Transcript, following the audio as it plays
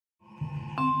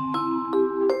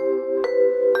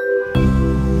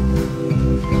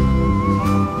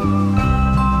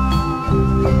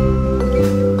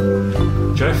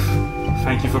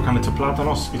thank you for coming to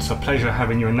Platanos. It's a pleasure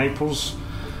having you in Naples.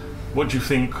 What do you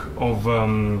think of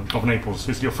Naples?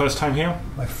 Is it your first time here?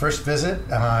 My first visit,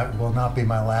 will not be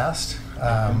my last.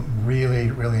 Really,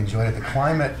 really enjoyed it. The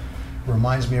climate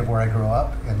reminds me of where I grew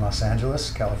up in Los Angeles,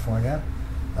 California.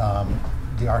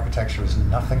 The architecture is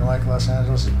nothing like Los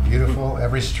Angeles. It's beautiful.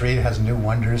 Every street has new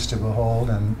wonders to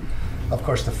behold, and of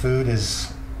course the food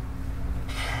is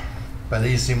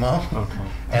bellissimo. Okay.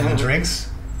 And the drinks,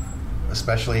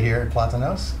 especially here at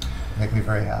Platanos, make me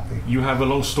very happy. You have a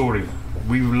long story.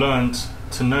 We learned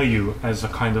to know you as a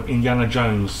kind of Indiana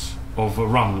Jones of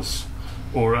rums,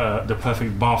 or the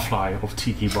perfect barfly of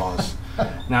tiki bars.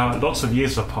 Now, lots of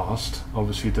years have passed.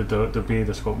 Obviously, the beard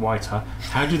has got whiter.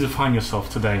 How do you define yourself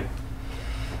today?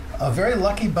 A very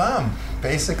lucky bum,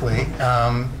 basically.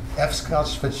 F. Scott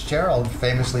Fitzgerald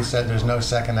famously said there's no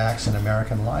second acts in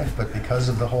American life, but because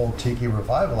of the whole tiki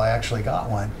revival, I actually got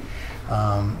one.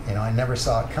 I never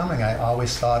saw it coming. I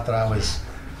always thought that I was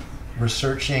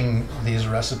researching these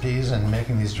recipes and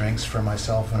making these drinks for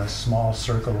myself and a small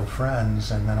circle of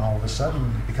friends, and then all of a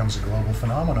sudden it becomes a global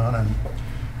phenomenon, and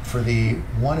for the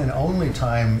one and only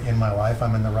time in my life,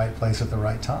 I'm in the right place at the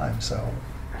right time. So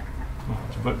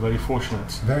very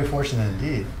fortunate. Very fortunate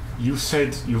indeed. You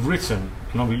said you've written,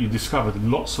 you discovered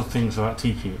lots of things about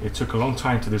tiki. It took a long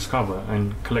time to discover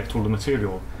and collect all the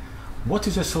material. What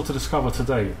is there still to discover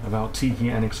today about tiki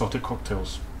and exotic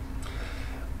cocktails?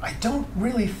 I don't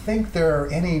really think there are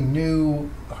any new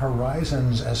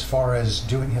horizons as far as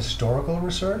doing historical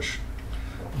research.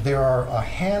 There are a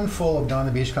handful of Don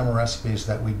the Beachcomber recipes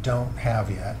that we don't have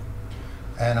yet.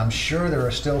 And I'm sure there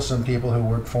are still some people who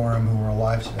work for him who are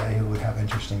alive today who would have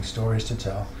interesting stories to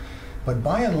tell. But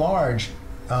by and large,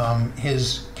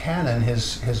 his canon,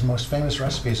 his most famous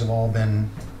recipes have all been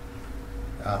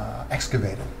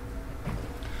excavated.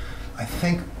 I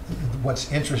think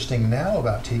what's interesting now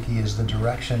about tiki is the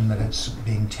direction that it's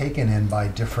being taken in by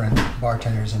different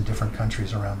bartenders in different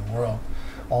countries around the world,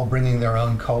 all bringing their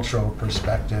own cultural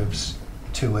perspectives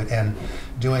to it and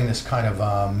doing this kind of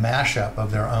mashup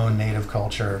of their own native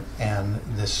culture and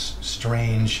this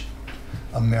strange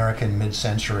American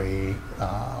mid-century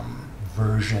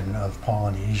version of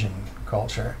Polynesian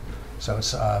culture. So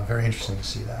it's very interesting to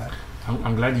see that.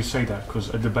 I'm glad you say that,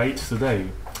 because a debate today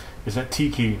is that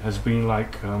tiki has been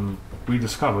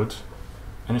rediscovered,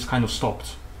 and it's kind of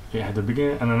stopped. It had a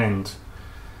beginning and an end.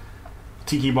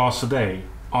 Tiki bars today,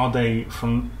 are they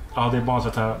bars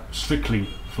that are strictly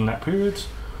from that period,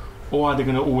 or are they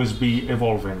going to always be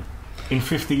evolving? In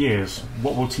 50 years,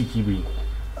 what will tiki be?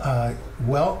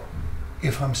 Well,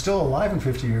 if I'm still alive in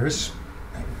 50 years,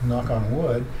 knock on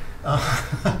wood,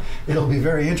 it'll be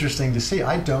very interesting to see.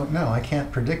 I don't know. I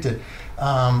can't predict it.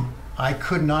 I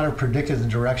could not have predicted the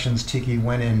directions tiki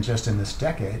went in just in this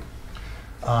decade.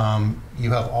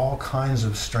 You have all kinds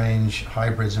of strange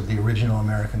hybrids of the original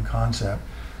American concept.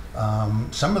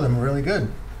 Some of them are really good.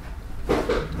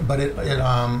 But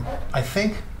I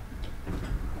think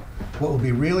what will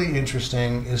be really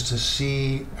interesting is to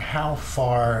see how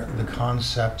far the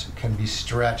concept can be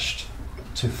stretched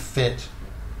to fit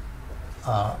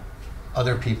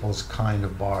other people's kind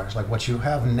of bars. Like what you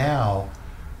have now,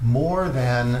 more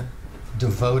than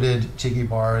devoted tiki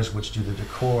bars which do the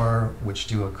decor, which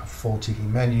do a full tiki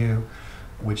menu,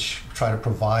 which try to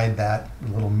provide that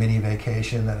little mini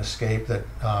vacation, that escape that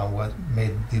what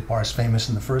made the bars famous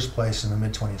in the first place in the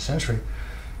mid-20th century.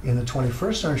 In the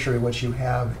 21st century, what you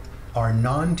have are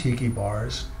non-tiki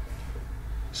bars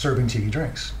serving tiki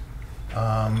drinks.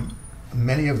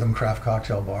 Many of them craft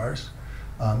cocktail bars,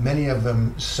 many of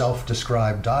them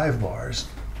self-described dive bars.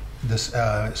 This,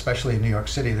 especially in New York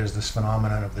City, there's this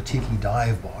phenomenon of the tiki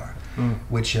dive bar,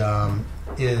 which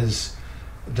is,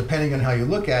 depending on how you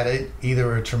look at it,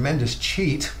 either a tremendous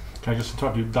cheat. Can I just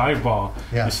interrupt you? Dive bar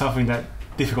is something that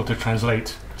difficult to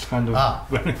translate. It's kind of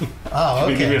okay. Can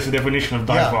you give us a definition of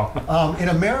dive bar? In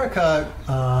America,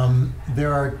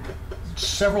 there are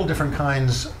several different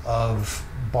kinds of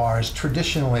bars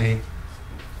traditionally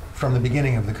from the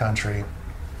beginning of the country.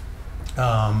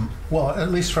 Well,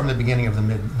 at least from the beginning of the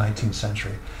mid-19th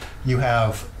century. You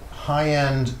have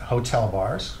high-end hotel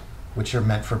bars, which are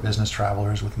meant for business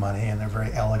travelers with money, and they're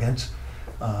very elegant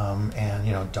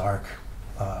and dark,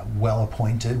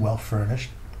 well-appointed, well-furnished.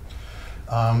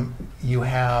 You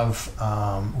have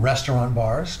restaurant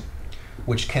bars,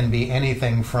 which can be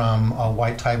anything from a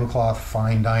white tablecloth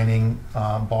fine dining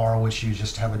bar, which you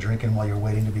just have a drink in while you're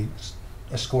waiting to be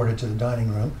escorted to the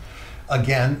dining room.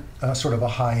 Again, sort of a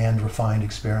high-end, refined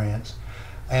experience.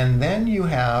 And then you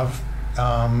have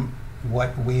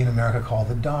what we in America call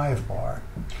the dive bar.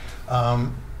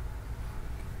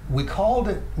 We call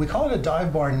it a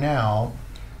dive bar now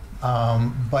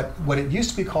But what it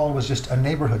used to be called was just a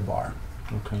neighborhood bar.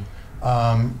 Okay.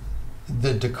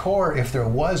 The decor, if there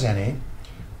was any,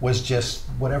 was just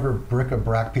whatever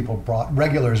bric-a-brac people brought,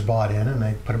 regulars bought in, and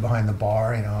they put it behind the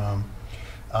bar. You know,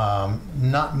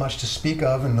 not much to speak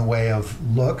of in the way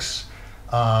of looks.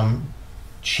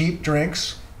 Cheap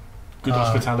drinks. Good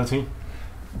hospitality.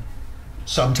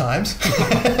 Sometimes.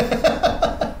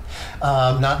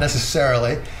 Not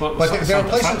necessarily. Well, but there are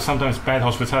places. Sometimes bad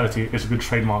hospitality is a good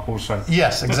trademark also.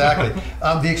 Yes, exactly.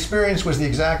 The experience was the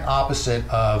exact opposite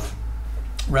of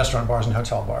restaurant bars and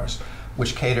hotel bars,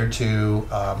 which catered to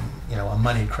you know, a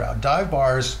moneyed crowd. Dive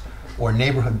bars, or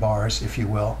neighborhood bars, if you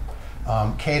will,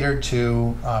 catered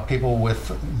to people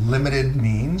with limited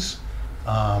means,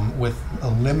 with a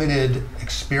limited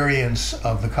experience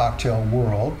of the cocktail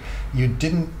world. You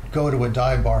didn't go to a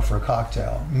dive bar for a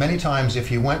cocktail. Many times, if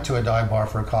you went to a dive bar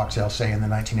for a cocktail, say in the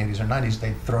 1980s or 90s,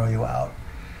 they'd throw you out.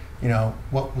 You know,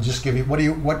 we'll just give you, what do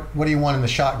you want in the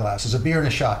shot glass? It's a beer and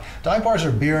a shot. Dive bars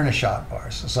are beer and a shot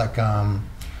bars. It's like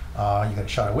you get a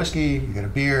shot of whiskey, you get a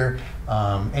beer.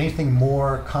 Anything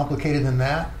more complicated than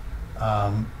that,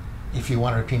 if you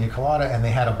wanted a pina colada and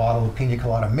they had a bottle of pina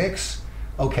colada mix,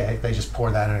 okay, they just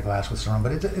pour that in a glass with some rum.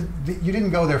 But you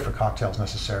didn't go there for cocktails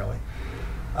necessarily.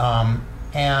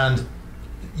 And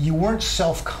you weren't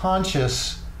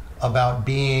self-conscious about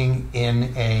being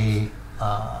in a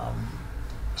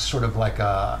sort of like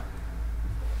a,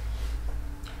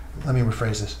 let me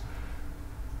rephrase this.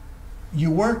 You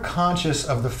weren't conscious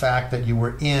of the fact that you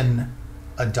were in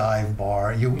a dive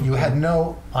bar. You had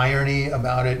no irony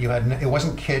about it. It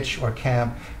wasn't kitsch or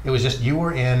camp. It was just you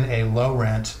were in a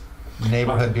low-rent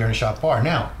neighborhood beer and shop bar.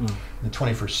 Now, in the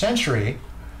 21st century,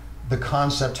 the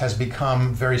concept has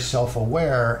become very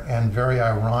self-aware and very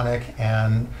ironic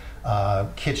and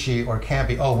kitschy or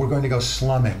campy. Oh, we're going to go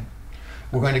slumming.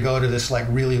 We're going to go to this like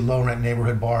really low-rent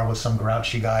neighborhood bar with some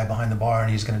grouchy guy behind the bar,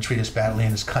 and he's going to treat us badly,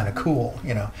 and it's kind of cool,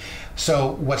 you know.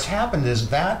 So what's happened is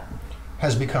that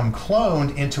has become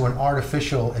cloned into an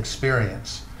artificial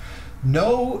experience.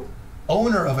 No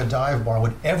owner of a dive bar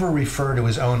would ever refer to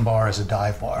his own bar as a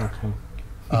dive bar.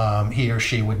 Okay. He or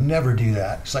she would never do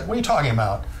that. It's like, what are you talking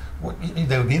about?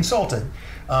 They would be insulted.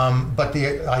 But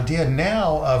the idea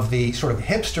now of the sort of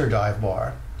hipster dive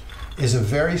bar is a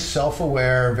very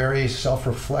self-aware, very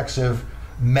self-reflexive,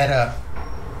 meta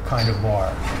kind of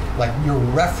bar. Like you're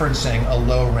referencing a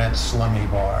low-rent, slummy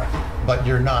bar, but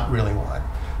you're not really one.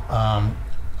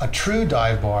 A true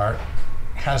dive bar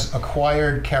has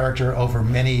acquired character over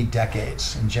many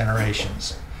decades and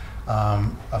generations.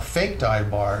 A fake dive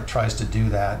bar tries to do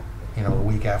that, you know, a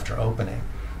week after opening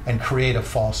and create a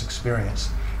false experience.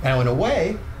 And in a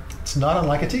way, it's not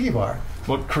unlike a tiki bar.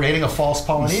 What, creating a false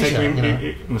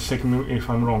Polynesia. Mistake me if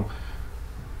I'm wrong.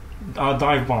 Our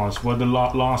dive bars were the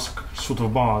last sort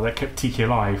of bar that kept tiki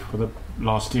alive for the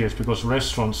last years, because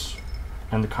restaurants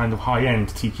and the kind of high-end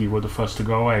tiki were the first to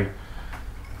go away.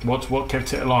 What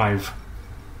kept it alive?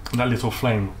 That little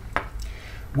flame.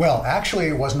 Well, actually,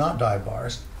 it was not dive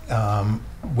bars,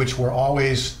 which were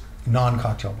always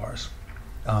non-cocktail bars.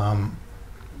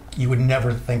 You would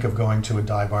never think of going to a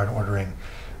dive bar and ordering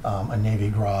a Navy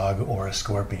grog or a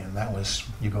Scorpion. That was,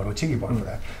 you go to a tiki bar for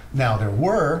that. Now, there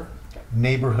were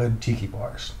neighborhood tiki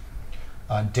bars,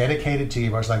 dedicated tiki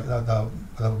bars, like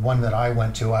the one that I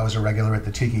went to. I was a regular at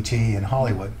the Tiki Tea in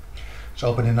Hollywood. It's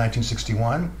opened in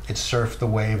 1961. It surfed the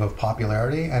wave of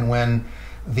popularity, and when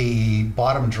the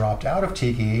bottom dropped out of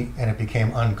tiki and it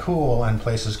became uncool and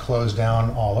places closed down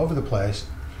all over the place,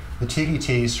 the Tiki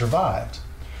Tea survived.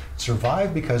 It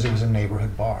survived because it was a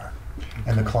neighborhood bar.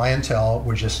 And the clientele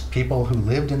were just people who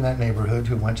lived in that neighborhood,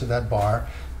 who went to that bar,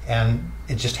 and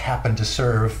it just happened to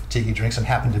serve tiki drinks and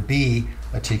happened to be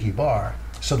a tiki bar.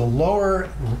 So the lower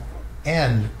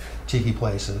end tiki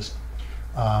places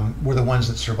were the ones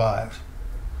that survived.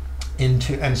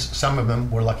 And some of them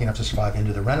were lucky enough to survive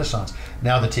into the Renaissance.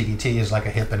 Now the Tiki Tea is like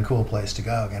a hip and cool place to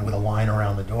go again, with a line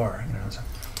around the door. You know. So.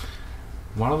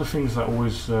 One of the things that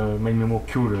always made me more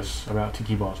curious about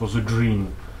tiki bars was the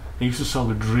dream. They used to sell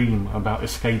the dream about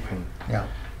escaping. Yeah.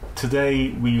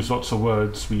 Today we use lots of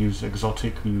words. We use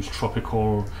exotic, we use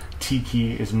tropical.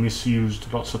 Tiki is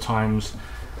misused lots of times.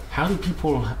 How do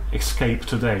people escape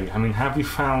today? I mean, have we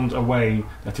found a way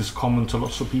that is common to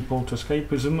lots of people to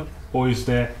escapism? Or is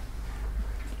there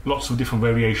lots of different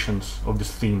variations of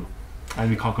this theme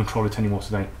and we can't control it anymore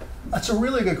today? That's a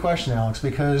really good question, Alex,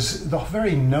 because the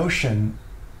very notion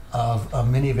of a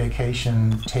mini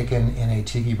vacation taken in a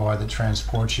tiki bar that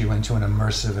transports you into an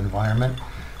immersive environment,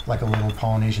 like a little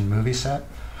Polynesian movie set,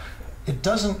 it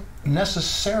doesn't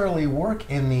necessarily work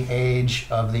in the age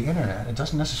of the internet. It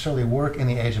doesn't necessarily work in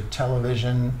the age of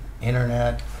television,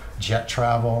 internet, jet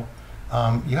travel.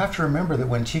 You have to remember that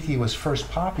when Tiki was first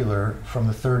popular from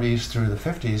the 30s through the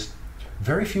 50s,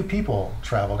 very few people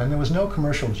traveled, and there was no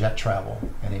commercial jet travel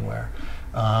anywhere.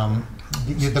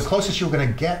 The closest you were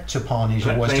going to get to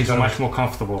Polynesia was to go much more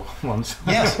comfortable ones.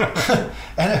 Yes,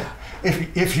 and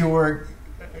if you were,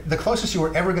 the closest you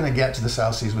were ever going to get to the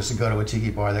South Seas was to go to a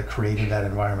tiki bar that created that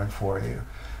environment for you.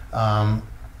 Now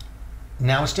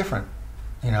it's different.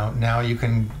 Now you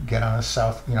can get on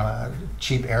a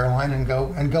cheap airline and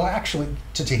go actually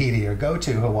to Tahiti or go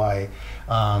to Hawaii. You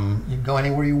can go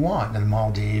anywhere you want, in the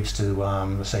Maldives to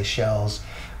the Seychelles.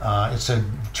 It's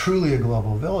truly a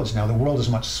global village now. The world is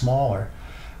much smaller.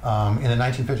 In the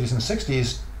 1950s and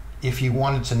 60s, if you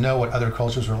wanted to know what other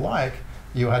cultures were like,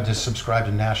 you had to subscribe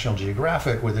to National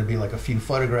Geographic, where there'd be like a few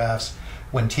photographs.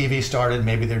 When TV started,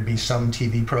 maybe there'd be some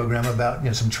TV program about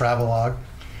some travelogue.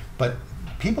 But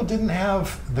people didn't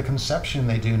have the conception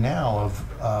they do now of,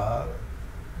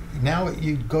 now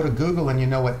you go to Google and you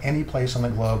know what any place on the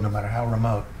globe, no matter how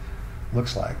remote,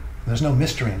 looks like. There's no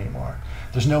mystery anymore.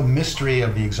 There's no mystery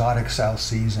of the exotic South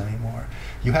Seas anymore.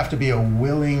 You have to be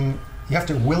you have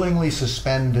to willingly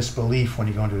suspend disbelief when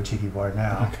you go into a tiki bar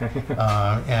now,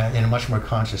 in a much more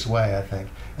conscious way, I think.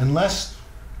 Unless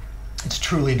it's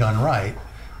truly done right,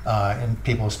 and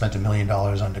people have spent $1 million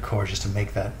on decor just to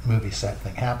make that movie set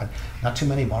thing happen. Not too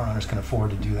many bar owners can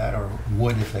afford to do that, or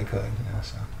would if they could.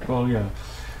 So. Well, yeah.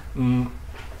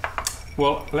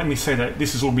 Well, let me say that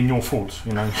this has all been your fault.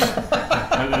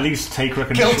 At least take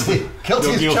recognition. Guilty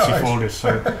You're guilty charged. for all this.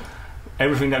 So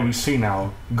everything that we see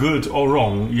now, good or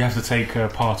wrong, you have to take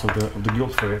part of the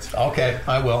guilt for it. Okay,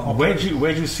 I will. Where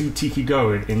do you see Tiki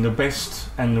going in the best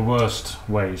and the worst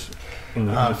ways in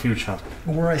the future?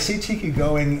 Where I see Tiki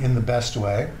going in the best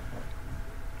way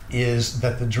is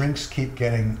that the drinks keep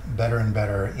getting better and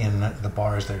better in the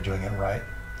bars that are doing it right.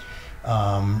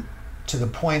 To the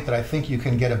point that I think you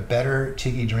can get a better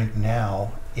Tiki drink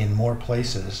now in more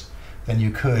places than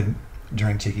you could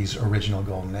during Tiki's original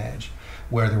golden age,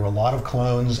 where there were a lot of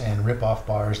clones and rip-off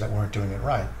bars that weren't doing it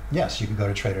right. Yes, you could go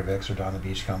to Trader Vic's or Don the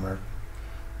Beachcomber, or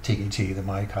Tiki Tea, the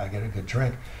Mai Kai, get a good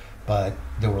drink, but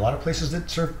there were a lot of places that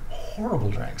served horrible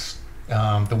drinks.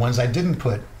 The ones I didn't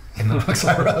put in the books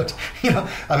I wrote.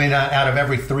 Out of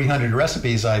every 300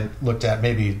 recipes I looked at,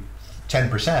 maybe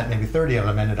 10%, maybe 30 of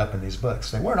them ended up in these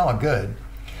books. They weren't all good,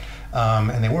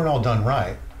 and they weren't all done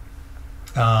right.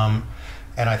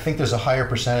 And I think there's a higher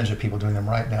percentage of people doing them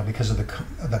right now because of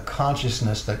the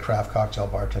consciousness that craft cocktail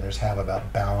bartenders have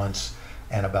about balance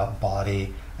and about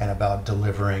body and about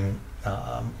delivering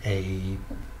a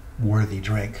worthy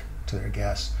drink to their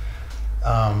guests.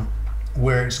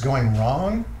 Where it's going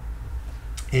wrong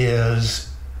is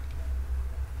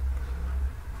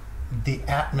the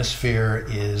atmosphere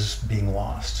is being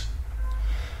lost.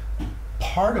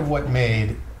 Part of what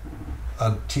made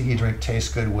a tiki drink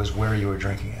taste good was where you were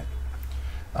drinking it.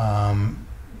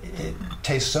 It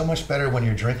tastes so much better when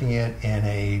you're drinking it in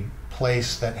a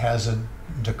place that has a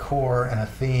decor and a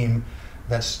theme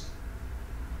that's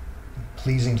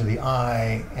pleasing to the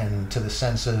eye and to the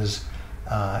senses.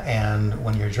 And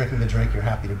when you're drinking the drink, you're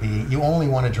happy to be. You only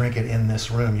want to drink it in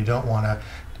this room. You don't want to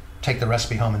take the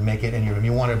recipe home and make it in your room.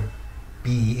 You want to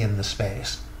be in the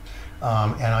space.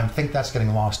 And I think that's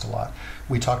getting lost a lot.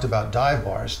 We talked about dive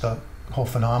bars, the whole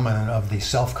phenomenon of the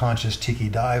self-conscious tiki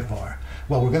dive bar.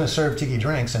 Well, we're going to serve tiki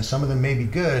drinks, and some of them may be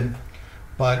good,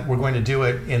 but we're going to do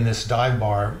it in this dive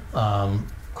bar,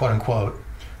 quote unquote,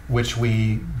 which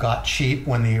we got cheap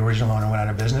when the original owner went out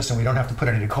of business, and we don't have to put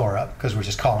any decor up because we're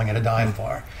just calling it a dive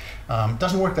bar.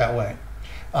 Doesn't work that way.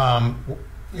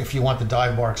 If you want the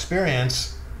dive bar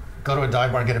experience, go to a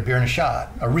dive bar and get a beer and a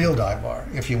shot, a real dive bar.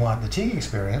 If you want the tiki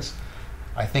experience,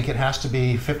 I think it has to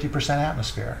be 50%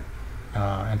 atmosphere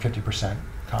and 50%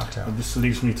 cocktail. This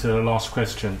leads me to the last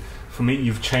question. For me,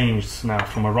 you've changed now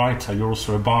from a writer, you're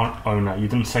also a bar owner. You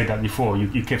didn't say that before,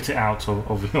 you kept it out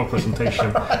of your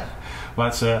presentation.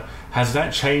 But has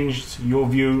that changed your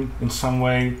view in some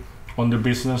way on the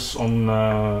business, on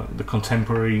the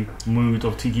contemporary mood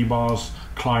of tiki bars,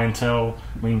 clientele?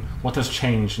 I mean, what has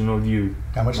changed in your view?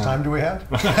 How much time do we have?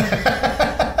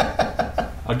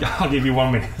 I'll give you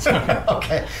 1 minute.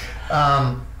 Okay.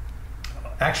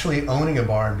 Actually, owning a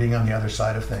bar and being on the other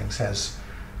side of things has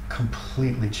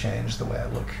completely changed the way I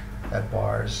look at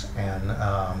bars and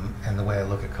the way I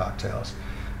look at cocktails.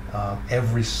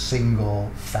 Every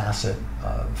single facet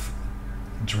of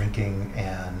drinking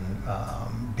and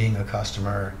being a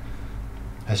customer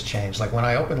has changed. Like when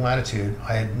I opened Latitude,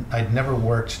 I'd never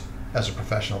worked as a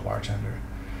professional bartender,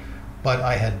 but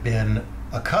I had been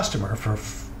a customer for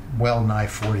well nigh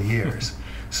 40 years.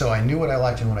 So I knew what I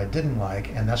liked and what I didn't like,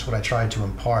 and that's what I tried to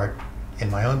impart in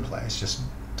my own place, just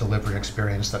deliver an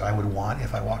experience that I would want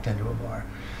if I walked into a bar.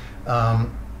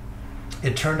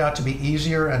 It turned out to be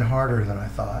easier and harder than I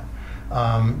thought.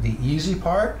 The easy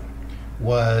part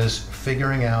was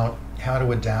figuring out how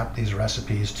to adapt these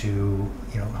recipes to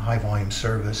high volume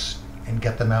service and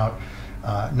get them out.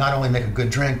 Not only make a good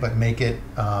drink, but make it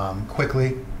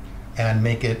quickly and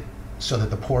make it so that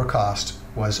the pour cost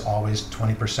was always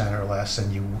 20% or less,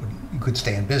 and you could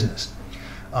stay in business.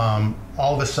 All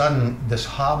of a sudden, this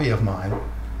hobby of mine,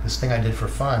 this thing I did for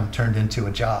fun, turned into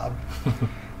a job.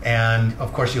 And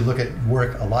of course, you look at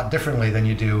work a lot differently than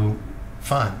you do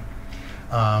fun.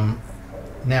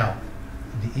 Now,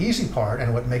 the easy part,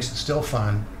 and what makes it still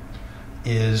fun,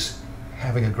 is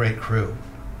having a great crew.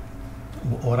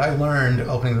 What I learned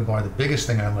opening the bar, the biggest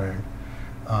thing I learned,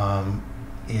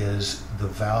 is the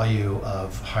value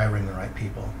of hiring the right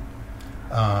people.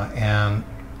 And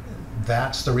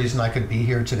that's the reason I could be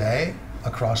here today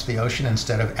across the ocean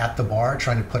instead of at the bar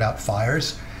trying to put out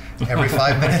fires every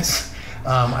 5 minutes.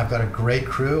 I've got a great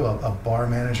crew, a bar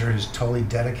manager who's totally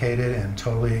dedicated and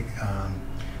totally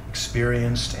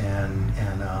experienced and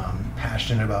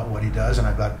passionate about what he does, and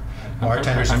I've got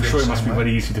bartenders. I'm sure it must be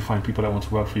very easy to find people that want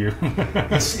to work for you.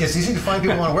 It's easy to find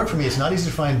people who want to work for me. It's not easy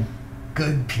to find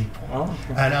good people. Oh,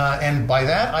 okay. And by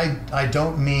that I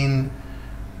don't mean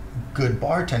good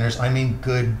bartenders. I mean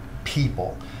good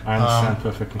people. I understand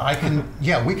perfectly.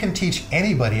 We can teach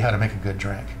anybody how to make a good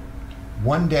drink.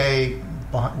 One day,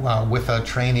 with a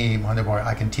trainee behind the bar,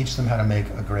 I can teach them how to make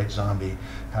a great zombie,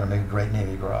 how to make a great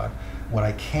Navy grog. What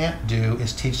I can't do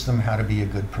is teach them how to be a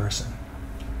good person,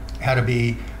 how to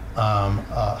be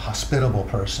a hospitable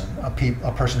person,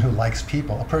 a person who likes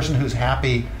people, a person who's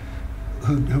happy,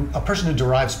 a person who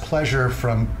derives pleasure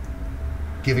from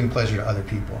giving pleasure to other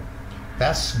people.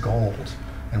 That's gold.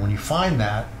 And when you find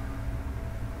that,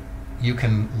 you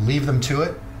can leave them to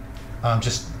it.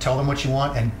 Just tell them what you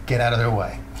want and get out of their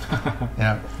way.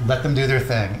 Let them do their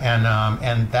thing.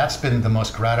 And that's been the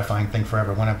most gratifying thing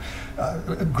forever.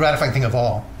 Gratifying thing of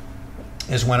all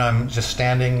is when I'm just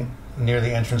standing near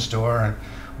the entrance door and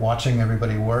watching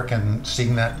everybody work and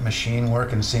seeing that machine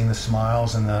work and seeing the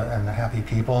smiles and the happy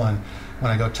people. And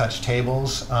when I go touch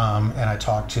tables and I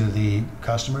talk to the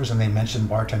customers and they mention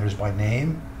bartenders by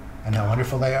name and how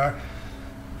wonderful they are,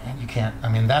 and you can't. I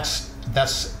mean, that's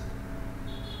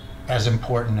as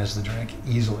important as the drink,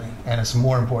 easily, and it's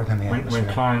more important than the atmosphere.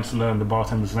 When clients learn the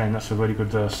bartender's name, that's a very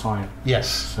good sign. Yes,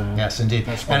 so yes, indeed.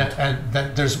 And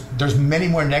there's many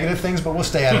more negative things, but we'll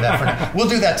stay out of that for now. We'll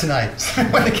do that tonight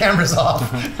when the camera's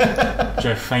off.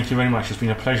 Jeff, thank you very much. It's been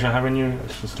a pleasure having you.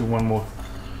 Let's do one more.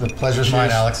 The pleasure's mine,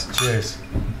 Alex. Cheers.